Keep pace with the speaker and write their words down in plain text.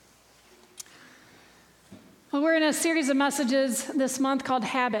Well, we're in a series of messages this month called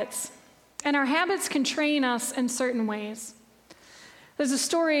Habits, and our habits can train us in certain ways. There's a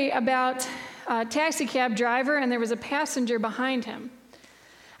story about a taxi cab driver, and there was a passenger behind him.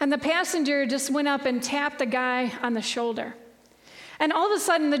 And the passenger just went up and tapped the guy on the shoulder. And all of a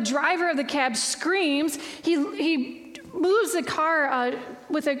sudden, the driver of the cab screams. He moves the car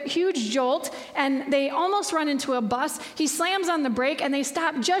with a huge jolt, and they almost run into a bus. He slams on the brake, and they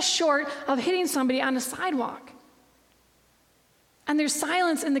stop just short of hitting somebody on the sidewalk. And there's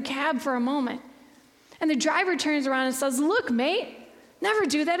silence in the cab for a moment. And the driver turns around and says, "Look, mate, never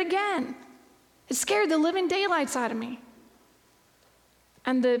do that again. It scared the living daylights out of me."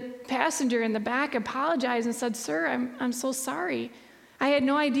 And the passenger in the back apologized and said, "Sir, I'm so sorry. I had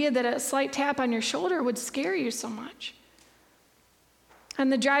no idea that a slight tap on your shoulder would scare you so much."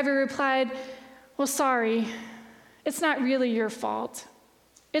 And the driver replied, "Well, sorry, it's not really your fault.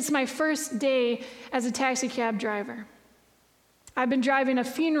 It's my first day as a taxi cab driver. I've been driving a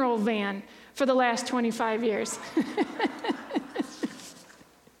funeral van for the last 25 years.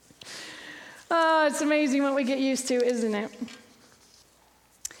 Oh, it's amazing what we get used to, isn't it?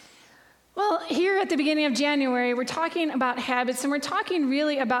 Well, here at the beginning of January, we're talking about habits, and we're talking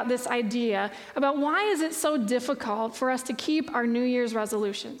really about this idea about why is it so difficult for us to keep our New Year's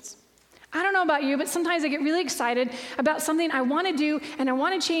resolutions. I don't know about you, but sometimes I get really excited about something I want to do and I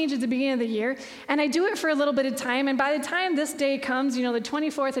want to change at the beginning of the year, and I do it for a little bit of time, and by the time this day comes, the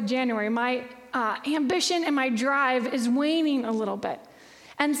 24th of January, my ambition and my drive is waning a little bit.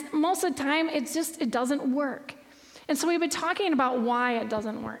 And most of the time, it doesn't work. And so we've been talking about why it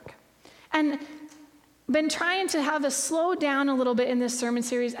doesn't work. And been trying to have us slow down a little bit in this sermon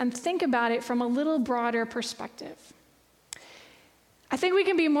series and think about it from a little broader perspective. I think we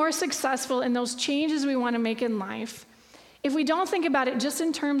can be more successful in those changes we want to make in life if we don't think about it just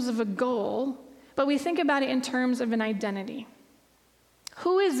in terms of a goal, but we think about it in terms of an identity.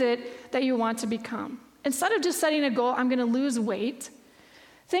 Who is it that you want to become? Instead of just setting a goal, I'm going to lose weight,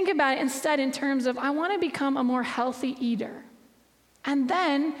 think about it instead in terms of, I want to become a more healthy eater. And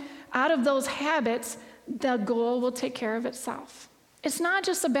then, out of those habits, the goal will take care of itself. It's not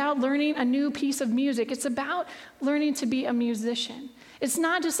just about learning a new piece of music. It's about learning to be a musician. It's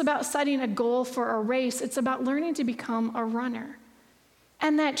not just about setting a goal for a race. It's about learning to become a runner.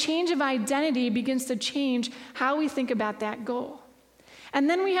 And that change of identity begins to change how we think about that goal. And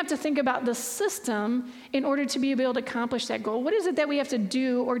then we have to think about the system in order to be able to accomplish that goal. What is it that we have to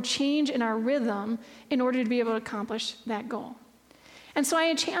do or change in our rhythm in order to be able to accomplish that goal? And so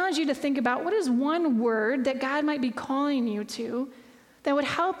I challenge you to think about what is one word that God might be calling you to that would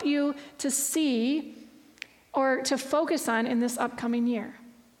help you to see or to focus on in this upcoming year.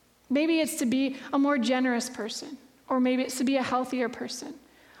 Maybe it's to be a more generous person, or maybe it's to be a healthier person,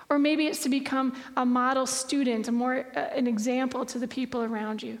 or maybe it's to become a model student, an example to the people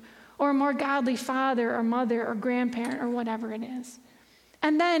around you, or a more godly father or mother or grandparent or whatever it is.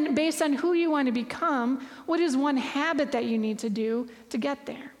 And then, based on who you want to become, what is one habit that you need to do to get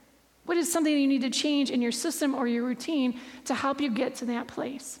there? What is something you need to change in your system or your routine to help you get to that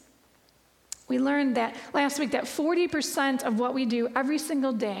place? We learned that last week that 40% of what we do every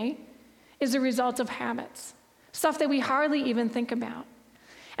single day is a result of habits, stuff that we hardly even think about.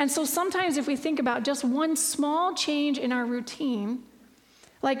 And so sometimes if we think about just one small change in our routine,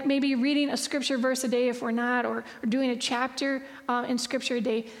 like maybe reading a scripture verse a day if we're not, or doing a chapter in scripture a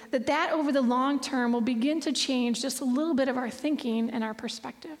day, that over the long term will begin to change just a little bit of our thinking and our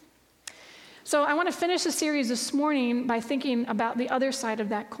perspective. So I want to finish the series this morning by thinking about the other side of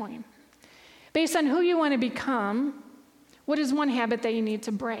that coin. Based on who you want to become, what is one habit that you need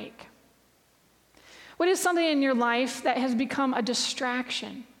to break? What is something in your life that has become a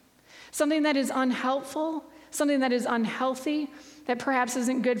distraction? Something that is unhelpful, something that is unhealthy, that perhaps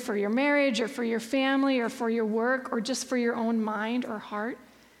isn't good for your marriage or for your family or for your work or just for your own mind or heart?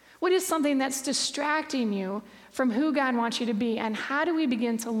 What is something that's distracting you from who God wants you to be, and how do we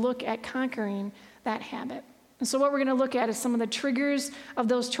begin to look at conquering that habit? And so what we're going to look at is some of the triggers of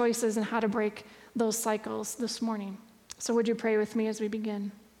those choices and how to break those cycles this morning. So would you pray with me as we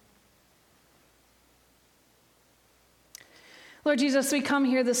begin? Lord Jesus, we come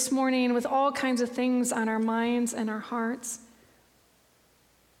here this morning with all kinds of things on our minds and our hearts.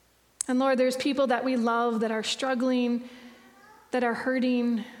 And Lord, there's people that we love that are struggling, that are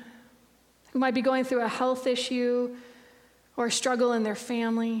hurting, who might be going through a health issue or a struggle in their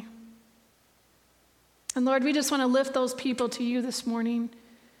family. And Lord, we just want to lift those people to you this morning,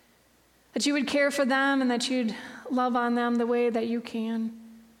 that you would care for them and that you'd love on them the way that you can.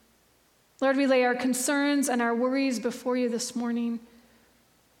 Lord, we lay our concerns and our worries before you this morning.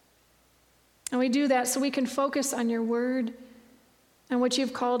 And we do that so we can focus on your word and what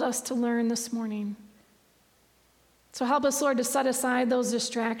you've called us to learn this morning. So help us, Lord, to set aside those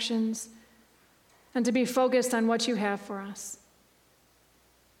distractions and to be focused on what you have for us.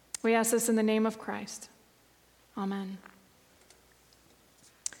 We ask this in the name of Christ. Amen.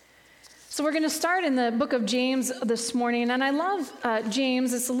 So we're going to start in the book of James this morning, and I love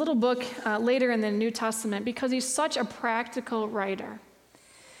James. It's a little book later in the New Testament because he's such a practical writer.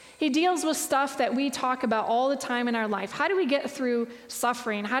 He deals with stuff that we talk about all the time in our life. How do we get through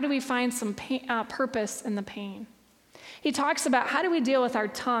suffering? How do we find some purpose in the pain? He talks about how do we deal with our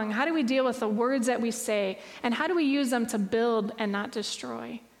tongue? How do we deal with the words that we say? And how do we use them to build and not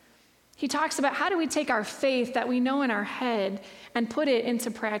destroy? He talks about how do we take our faith that we know in our head and put it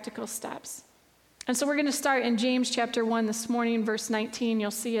into practical steps. And so we're going to start in James chapter 1 this morning, verse 19. You'll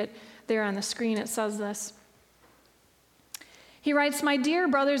see it there on the screen. It says this. He writes, "My dear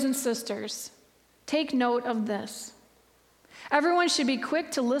brothers and sisters, take note of this. Everyone should be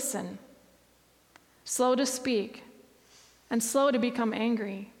quick to listen, slow to speak, and slow to become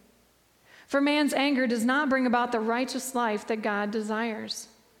angry. For man's anger does not bring about the righteous life that God desires.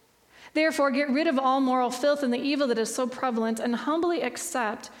 Therefore, get rid of all moral filth and the evil that is so prevalent, and humbly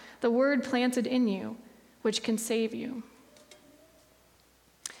accept the word planted in you, which can save you."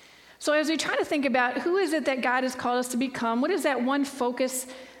 So as we try to think about who is it that God has called us to become, what is that one focus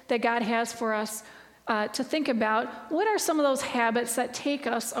that God has for us to think about? What are some of those habits that take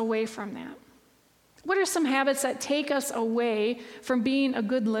us away from that? What are some habits that take us away from being a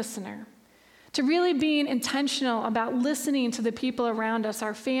good listener, to really being intentional about listening to the people around us,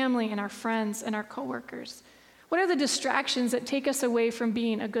 our family and our friends and our coworkers? What are the distractions that take us away from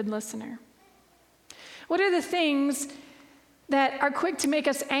being a good listener? What are the things that are quick to make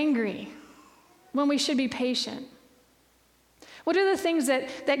us angry when we should be patient? What are the things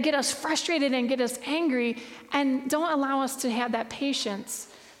that get us frustrated and get us angry and don't allow us to have that patience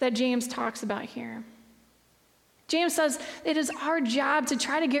that James talks about here? James says it is our job to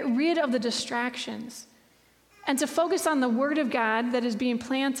try to get rid of the distractions and to focus on the Word of God that is being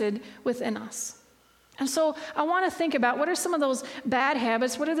planted within us. And so I want to think about what are some of those bad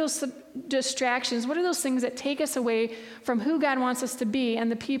habits, what are those distractions, what are those things that take us away from who God wants us to be and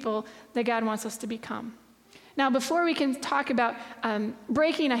the people that God wants us to become. Now, before we can talk about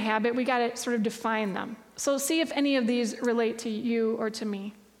breaking a habit, we got to sort of define them. So see if any of these relate to you or to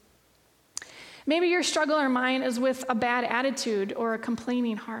me. Maybe your struggle or mine is with a bad attitude or a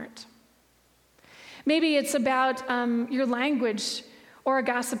complaining heart. Maybe it's about your language or a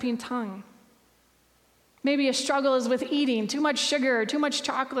gossiping tongue. Maybe a struggle is with eating too much sugar, or too much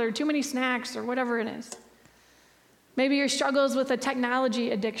chocolate, or too many snacks, or whatever it is. Maybe your struggle is with a technology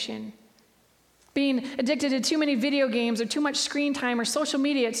addiction, being addicted to too many video games or too much screen time or social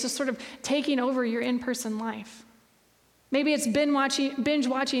media. It's just sort of taking over your in-person life. Maybe it's binge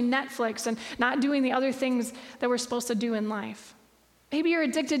watching Netflix and not doing the other things that we're supposed to do in life. Maybe you're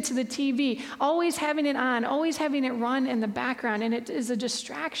addicted to the TV, always having it on, always having it run in the background, and it is a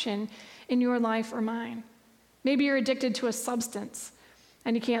distraction in your life or mine. Maybe you're addicted to a substance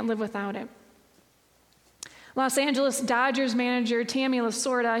and you can't live without it. Los Angeles Dodgers manager Tammy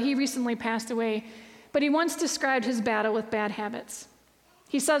Lasorda, he recently passed away, but he once described his battle with bad habits.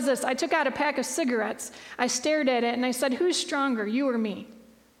 He says this, "I took out a pack of cigarettes, I stared at it, and I said, 'Who's stronger, you or me?'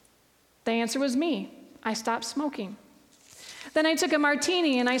 The answer was me. I stopped smoking. Then I took a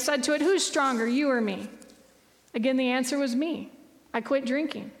martini and I said to it, 'Who's stronger, you or me?' Again, the answer was me. I quit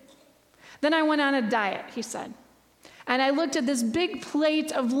drinking. Then I went on a diet," he said. "And I looked at this big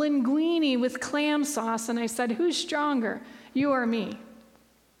plate of linguine with clam sauce and I said, 'Who's stronger, you or me?'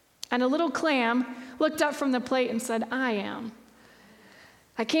 And a little clam looked up from the plate and said, 'I am.'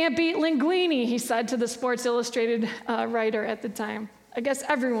 I can't beat linguine," he said to the Sports Illustrated writer at the time. I guess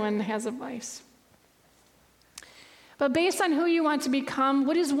everyone has a vice. But based on who you want to become,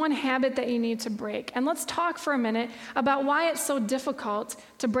 what is one habit that you need to break? And let's talk for a minute about why it's so difficult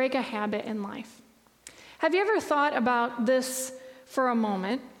to break a habit in life. Have you ever thought about this for a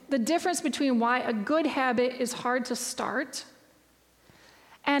moment? The difference between why a good habit is hard to start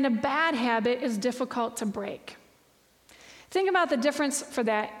and a bad habit is difficult to break. Think about the difference for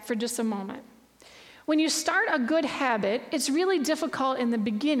that for just a moment. When you start a good habit, it's really difficult in the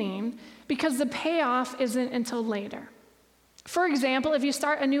beginning because the payoff isn't until later. For example, if you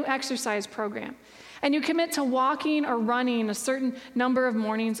start a new exercise program and you commit to walking or running a certain number of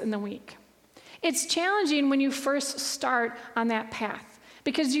mornings in the week, it's challenging when you first start on that path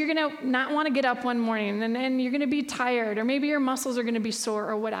because you're going to not want to get up one morning and you're going to be tired, or maybe your muscles are going to be sore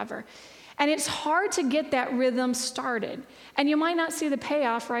or whatever. And it's hard to get that rhythm started, and you might not see the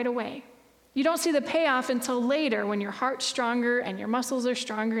payoff right away. You don't see the payoff until later when your heart's stronger and your muscles are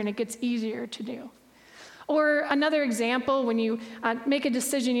stronger and it gets easier to do. Or another example, when you make a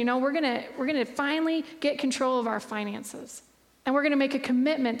decision, we're gonna finally get control of our finances, and we're gonna make a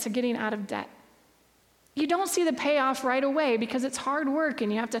commitment to getting out of debt. You don't see the payoff right away because it's hard work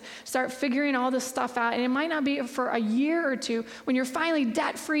and you have to start figuring all this stuff out, and it might not be for a year or two when you're finally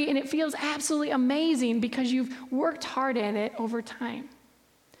debt-free and it feels absolutely amazing because you've worked hard at it over time.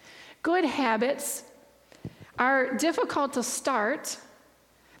 Good habits are difficult to start,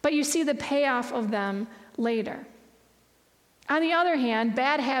 but you see the payoff of them later. On the other hand,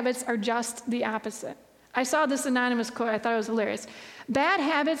 bad habits are just the opposite. I saw this anonymous quote, I thought it was hilarious. Bad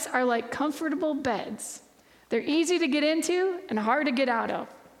habits are like comfortable beds. They're easy to get into and hard to get out of.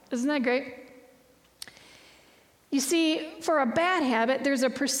 Isn't that great? You see, for a bad habit, there's a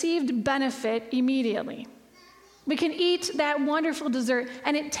perceived benefit immediately. We can eat that wonderful dessert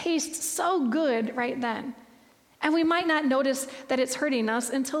and it tastes so good right then. And we might not notice that it's hurting us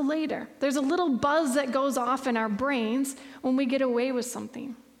until later. There's a little buzz that goes off in our brains when we get away with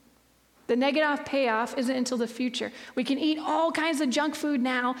something. The negative payoff isn't until the future. We can eat all kinds of junk food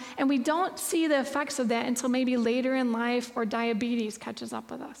now, and we don't see the effects of that until maybe later in life or diabetes catches up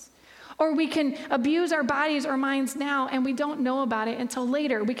with us. Or we can abuse our bodies or minds now, and we don't know about it until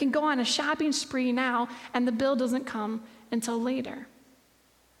later. We can go on a shopping spree now, and the bill doesn't come until later.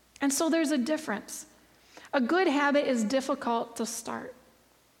 And so there's a difference. A good habit is difficult to start.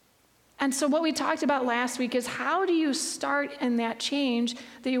 And so what we talked about last week is, how do you start in that change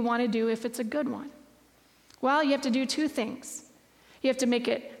that you want to do if it's a good one? Well, you have to do two things. You have to make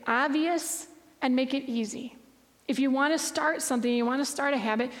it obvious and make it easy. If you want to start something, you want to start a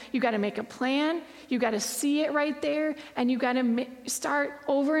habit, you got to make a plan, you got to see it right there, and you got to start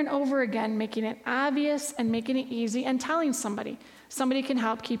over and over again, making it obvious and making it easy and telling somebody. Somebody can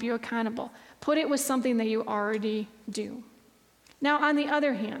help keep you accountable. Put it with something that you already do. Now, on the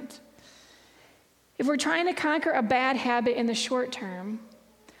other hand, if we're trying to conquer a bad habit in the short term,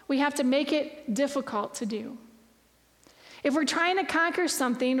 we have to make it difficult to do. If we're trying to conquer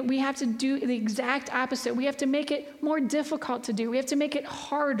something, we have to do the exact opposite. We have to make it more difficult to do. We have to make it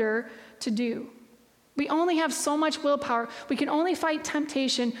harder to do. We only have so much willpower. We can only fight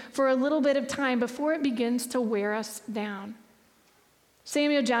temptation for a little bit of time before it begins to wear us down.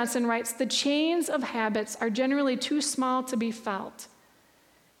 Samuel Johnson writes, "The chains of habits are generally too small to be felt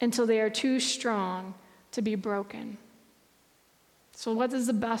until they are too strong to be broken." So what is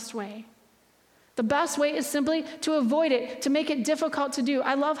the best way? The best way is simply to avoid it, to make it difficult to do.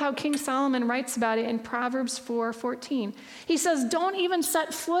 I love how King Solomon writes about it in Proverbs 4:14. He says, "Don't even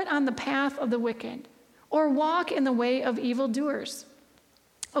set foot on the path of the wicked or walk in the way of evildoers.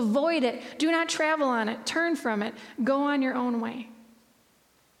 Avoid it. Do not travel on it. Turn from it. Go on your own way."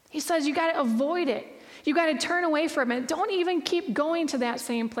 He says you got to avoid it. You got to turn away from it. Don't even keep going to that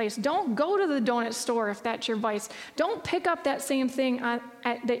same place. Don't go to the donut store if that's your vice. Don't pick up that same thing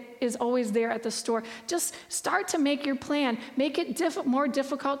that is always there at the store. Just start to make your plan. Make it more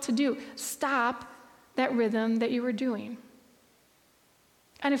difficult to do. Stop that rhythm that you were doing.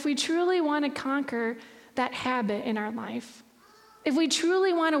 And if we truly want to conquer that habit in our life, if we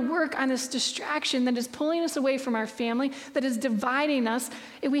truly want to work on this distraction that is pulling us away from our family, that is dividing us,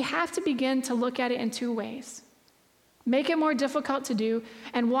 we have to begin to look at it in two ways. Make it more difficult to do,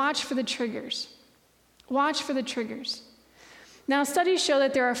 and watch for the triggers. Watch for the triggers. Now, studies show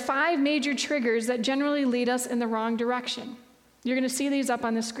that there are 5 major triggers that generally lead us in the wrong direction. You're going to see these up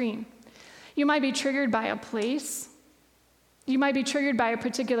on the screen. You might be triggered by a place. You might be triggered by a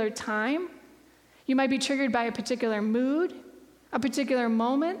particular time. You might be triggered by a particular mood, a particular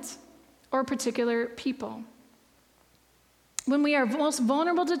moment, or particular people. When we are most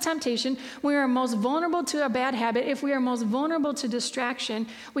vulnerable to temptation, when we are most vulnerable to a bad habit, if we are most vulnerable to distraction,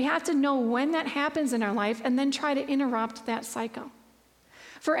 we have to know when that happens in our life and then try to interrupt that cycle.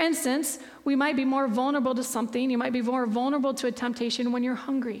 For instance, we might be more vulnerable to something. You might be more vulnerable to a temptation when you're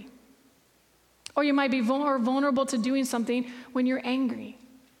hungry. Or you might be more vulnerable to doing something when you're angry.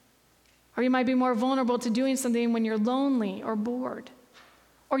 Or you might be more vulnerable to doing something when you're lonely or bored.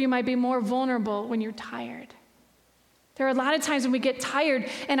 Or you might be more vulnerable when you're tired. There are a lot of times when we get tired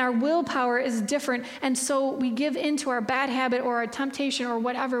and our willpower is different, and so we give in to our bad habit or our temptation or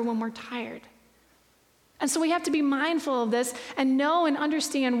whatever when we're tired. And so we have to be mindful of this and know and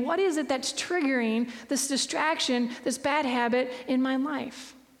understand, what is it that's triggering this distraction, this bad habit in my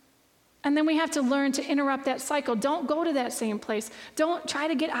life? And then we have to learn to interrupt that cycle. Don't go to that same place. Don't try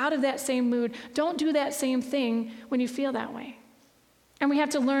to get out of that same mood. Don't do that same thing when you feel that way. And we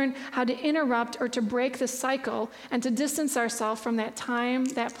have to learn how to interrupt or to break the cycle and to distance ourselves from that time,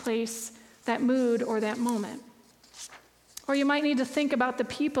 that place, that mood, or that moment. Or you might need to think about the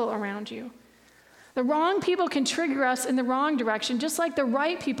people around you. The wrong people can trigger us in the wrong direction, just like the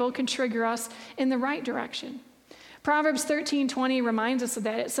right people can trigger us in the right direction. Proverbs 13:20 reminds us of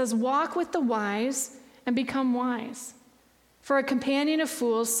that. It says, "Walk with the wise and become wise, for a companion of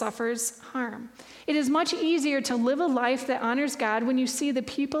fools suffers harm." It is much easier to live a life that honors God when you see the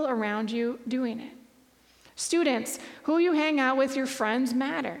people around you doing it. Students, who you hang out with, your friends,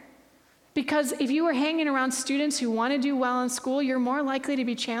 matter. Because if you are hanging around students who want to do well in school, you're more likely to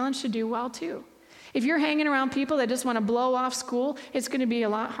be challenged to do well too. If you're hanging around people that just want to blow off school, it's going to be a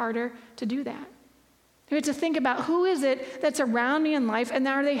lot harder to do that. We have to think about who is it that's around me in life, and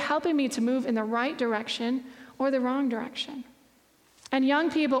are they helping me to move in the right direction or the wrong direction? And young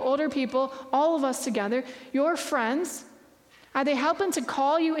people, older people, all of us together, your friends, are they helping to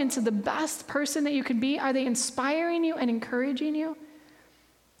call you into the best person that you can be? Are they inspiring you and encouraging you?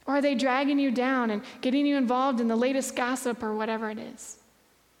 Or are they dragging you down and getting you involved in the latest gossip or whatever it is?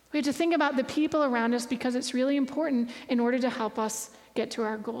 We have to think about the people around us because it's really important in order to help us get to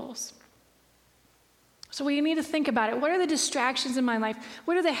our goals. So we need to think about it. What are the distractions in my life?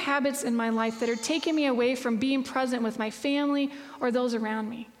 What are the habits in my life that are taking me away from being present with my family or those around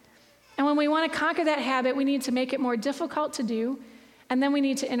me? And when we want to conquer that habit, we need to make it more difficult to do, and then we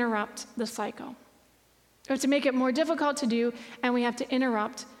need to interrupt the cycle. We have to make it more difficult to do, and we have to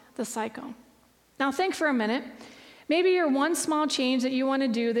interrupt the cycle. Now think for a minute. Maybe your one small change that you want to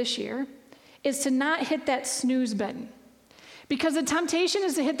do this year is to not hit that snooze button. Because the temptation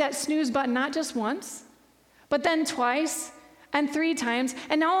is to hit that snooze button not just once, but then twice and 3 times,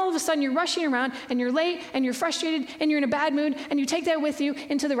 and now all of a sudden you're rushing around and you're late and you're frustrated and you're in a bad mood, and you take that with you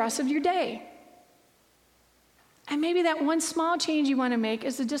into the rest of your day. And maybe that one small change you want to make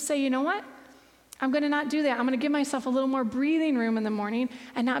is to just say, you know what? I'm going to not do that. I'm going to give myself a little more breathing room in the morning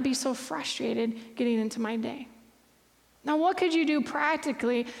and not be so frustrated getting into my day. Now, what could you do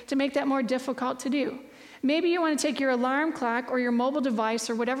practically to make that more difficult to do? Maybe you want to take your alarm clock or your mobile device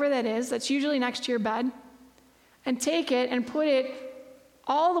or whatever that is that's usually next to your bed, and take it and put it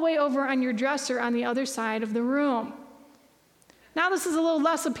all the way over on your dresser on the other side of the room. Now this is a little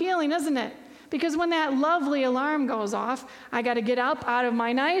less appealing, isn't it? Because when that lovely alarm goes off, I got to get up out of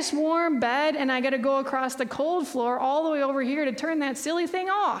my nice warm bed, and I got to go across the cold floor all the way over here to turn that silly thing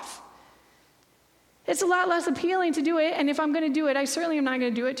off. It's a lot less appealing to do it, and if I'm going to do it, I certainly am not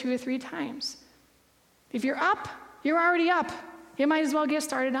going to do it 2 or 3 times. If you're up, you're already up. You might as well get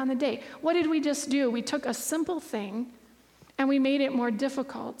started on the day. What did we just do? We took a simple thing and we made it more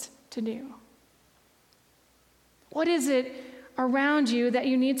difficult to do. What is it around you that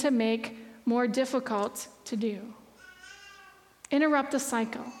you need to make more difficult to do? Interrupt the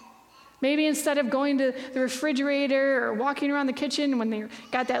cycle. Maybe instead of going to the refrigerator or walking around the kitchen when they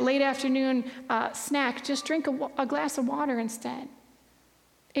got that late afternoon snack, just drink a glass of water instead.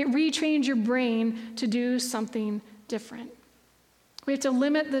 It retrains your brain to do something different. We have to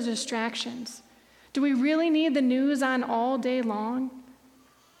limit the distractions. Do we really need the news on all day long?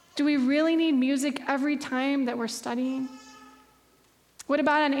 Do we really need music every time that we're studying? What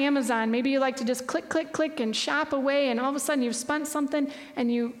about on Amazon? Maybe you like to just click, click, click and shop away, and all of a sudden you've spent something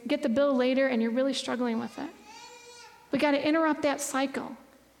and you get the bill later and you're really struggling with it. We got to interrupt that cycle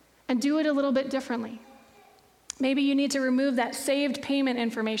and do it a little bit differently. Maybe you need to remove that saved payment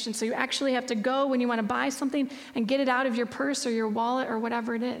information so you actually have to go when you want to buy something and get it out of your purse or your wallet or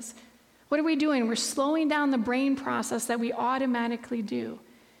whatever it is. What are we doing? We're slowing down the brain process that we automatically do,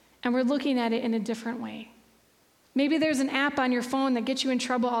 and we're looking at it in a different way. Maybe there's an app on your phone that gets you in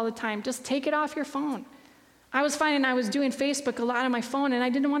trouble all the time. Just take it off your phone. I was finding I was doing Facebook a lot on my phone, and I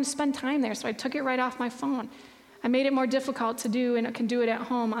didn't want to spend time there, so I took it right off my phone. I made it more difficult to do, and I can do it at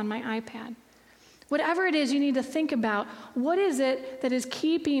home on my iPad. Whatever it is, you need to think about, what is it that is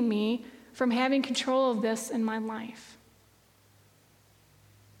keeping me from having control of this in my life?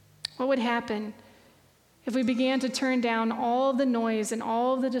 What would happen if we began to turn down all the noise and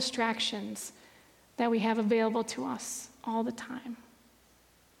all the distractions that we have available to us all the time?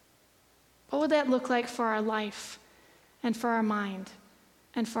 What would that look like for our life and for our mind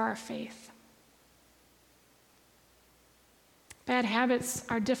and for our faith? Bad habits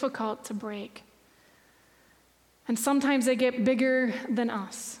are difficult to break. And sometimes they get bigger than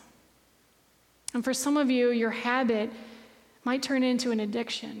us. And for some of you, your habit might turn into an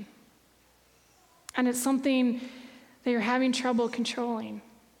addiction. And it's something that you're having trouble controlling.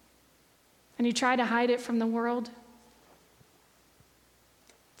 And you try to hide it from the world.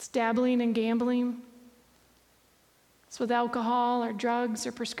 It's dabbling in gambling. It's with alcohol or drugs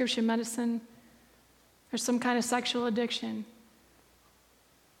or prescription medicine or some kind of sexual addiction.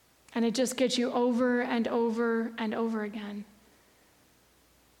 And it just gets you over and over and over again.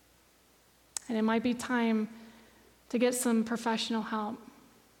 And it might be time to get some professional help.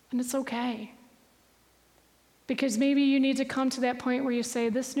 And it's okay. Because maybe you need to come to that point where you say,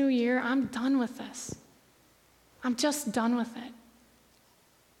 this new year, I'm done with this. I'm just done with it.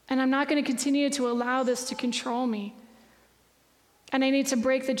 And I'm not going to continue to allow this to control me. And I need to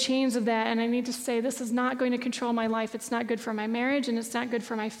break the chains of that, and I need to say, this is not going to control my life. It's not good for my marriage, and it's not good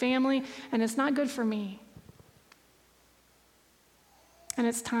for my family, and it's not good for me. And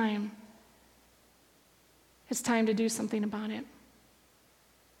it's time. It's time to do something about it.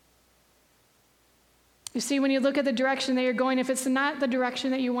 You see, when you look at the direction that you're going, if it's not the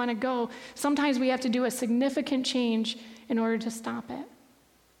direction that you want to go, sometimes we have to do a significant change in order to stop it.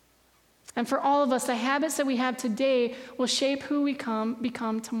 And for all of us, the habits that we have today will shape who we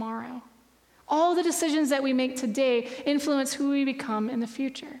become tomorrow. All the decisions that we make today influence who we become in the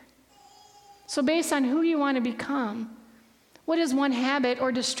future. So based on who you want to become, what is one habit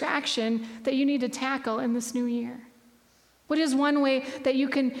or distraction that you need to tackle in this new year? What is one way that you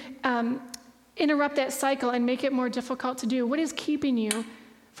can interrupt that cycle and make it more difficult to do? What is keeping you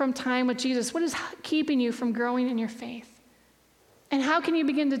from time with Jesus? What is keeping you from growing in your faith? And how can you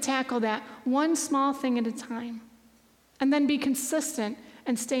begin to tackle that one small thing at a time? And then be consistent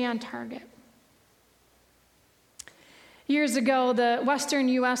and stay on target. Years ago, the western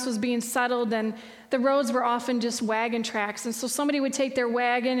U.S. was being settled, and the roads were often just wagon tracks. And so somebody would take their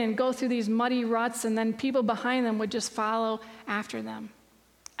wagon and go through these muddy ruts, and then people behind them would just follow after them.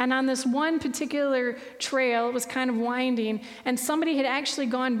 And on this one particular trail, it was kind of winding, and somebody had actually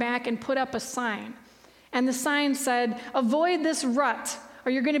gone back and put up a sign. And the sign said, avoid this rut,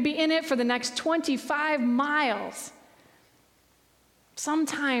 or you're going to be in it for the next 25 miles.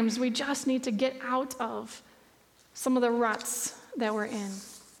 Sometimes we just need to get out of some of the ruts that we're in.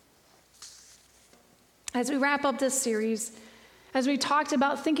 As we wrap up this series, as we talked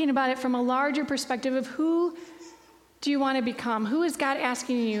about thinking about it from a larger perspective of who do you want to become? Who is God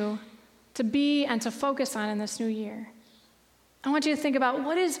asking you to be and to focus on in this new year? I want you to think about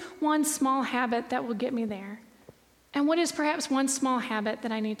what is one small habit that will get me there? And what is perhaps one small habit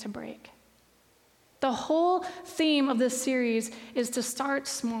that I need to break? The whole theme of this series is to start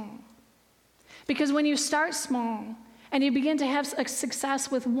small. Because when you start small and you begin to have a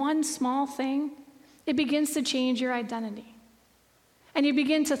success with one small thing, it begins to change your identity. And you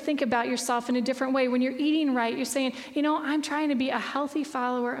begin to think about yourself in a different way. When you're eating right, you're saying, I'm trying to be a healthy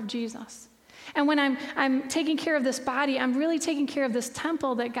follower of Jesus. And when I'm taking care of this body, I'm really taking care of this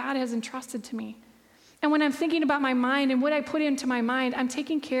temple that God has entrusted to me. And when I'm thinking about my mind and what I put into my mind, I'm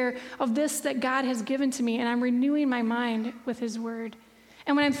taking care of this that God has given to me, and I'm renewing my mind with his word.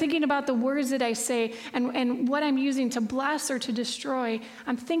 And when I'm thinking about the words that I say and what I'm using to bless or to destroy,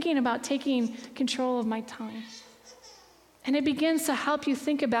 I'm thinking about taking control of my tongue. And it begins to help you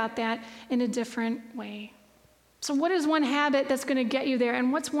think about that in a different way. So what is one habit that's going to get you there?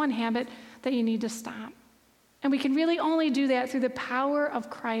 And what's one habit that you need to stop? And we can really only do that through the power of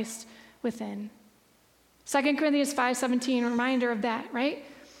Christ within. 2 Corinthians 5:17, reminder of that, right?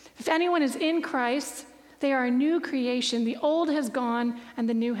 If anyone is in Christ, they are a new creation. The old has gone and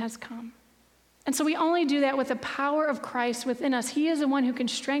the new has come. And so we only do that with the power of Christ within us. He is the one who can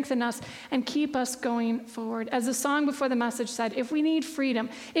strengthen us and keep us going forward. As the song before the message said, if we need freedom,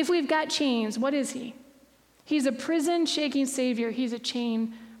 if we've got chains, what is he? He's a prison-shaking Savior. He's a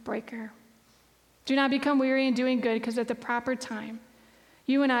chain breaker. Do not become weary in doing good, because at the proper time,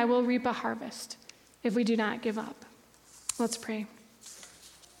 you and I will reap a harvest if we do not give up. Let's pray.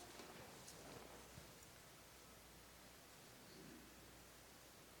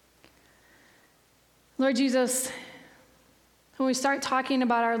 Lord Jesus, when we start talking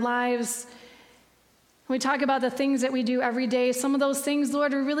about our lives, when we talk about the things that we do every day, some of those things,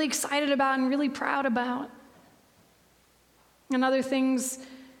 Lord, we're really excited about and really proud about. And other things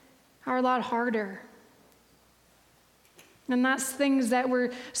are a lot harder. And that's things that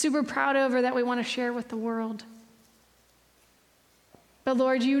we're super proud of or that we want to share with the world. But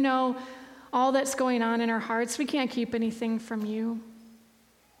Lord, you know all that's going on in our hearts. We can't keep anything from you.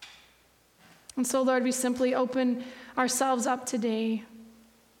 And so, Lord, we simply open ourselves up today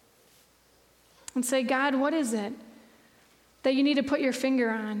and say, God, what is it that you need to put your finger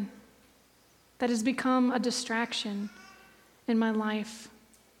on that has become a distraction in my life?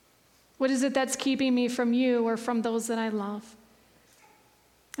 What is it that's keeping me from you or from those that I love?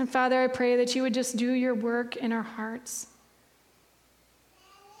 And Father, I pray that you would just do your work in our hearts,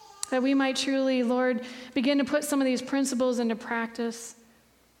 that we might truly, Lord, begin to put some of these principles into practice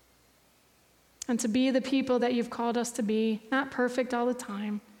and to be the people that you've called us to be, not perfect all the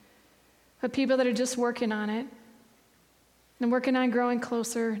time, but people that are just working on it and working on growing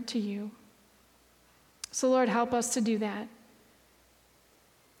closer to you. So, Lord, help us to do that.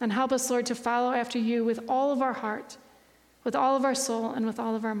 And help us, Lord, to follow after you with all of our heart, with all of our soul, and with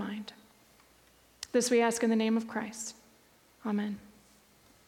all of our mind. This we ask in the name of Christ. Amen.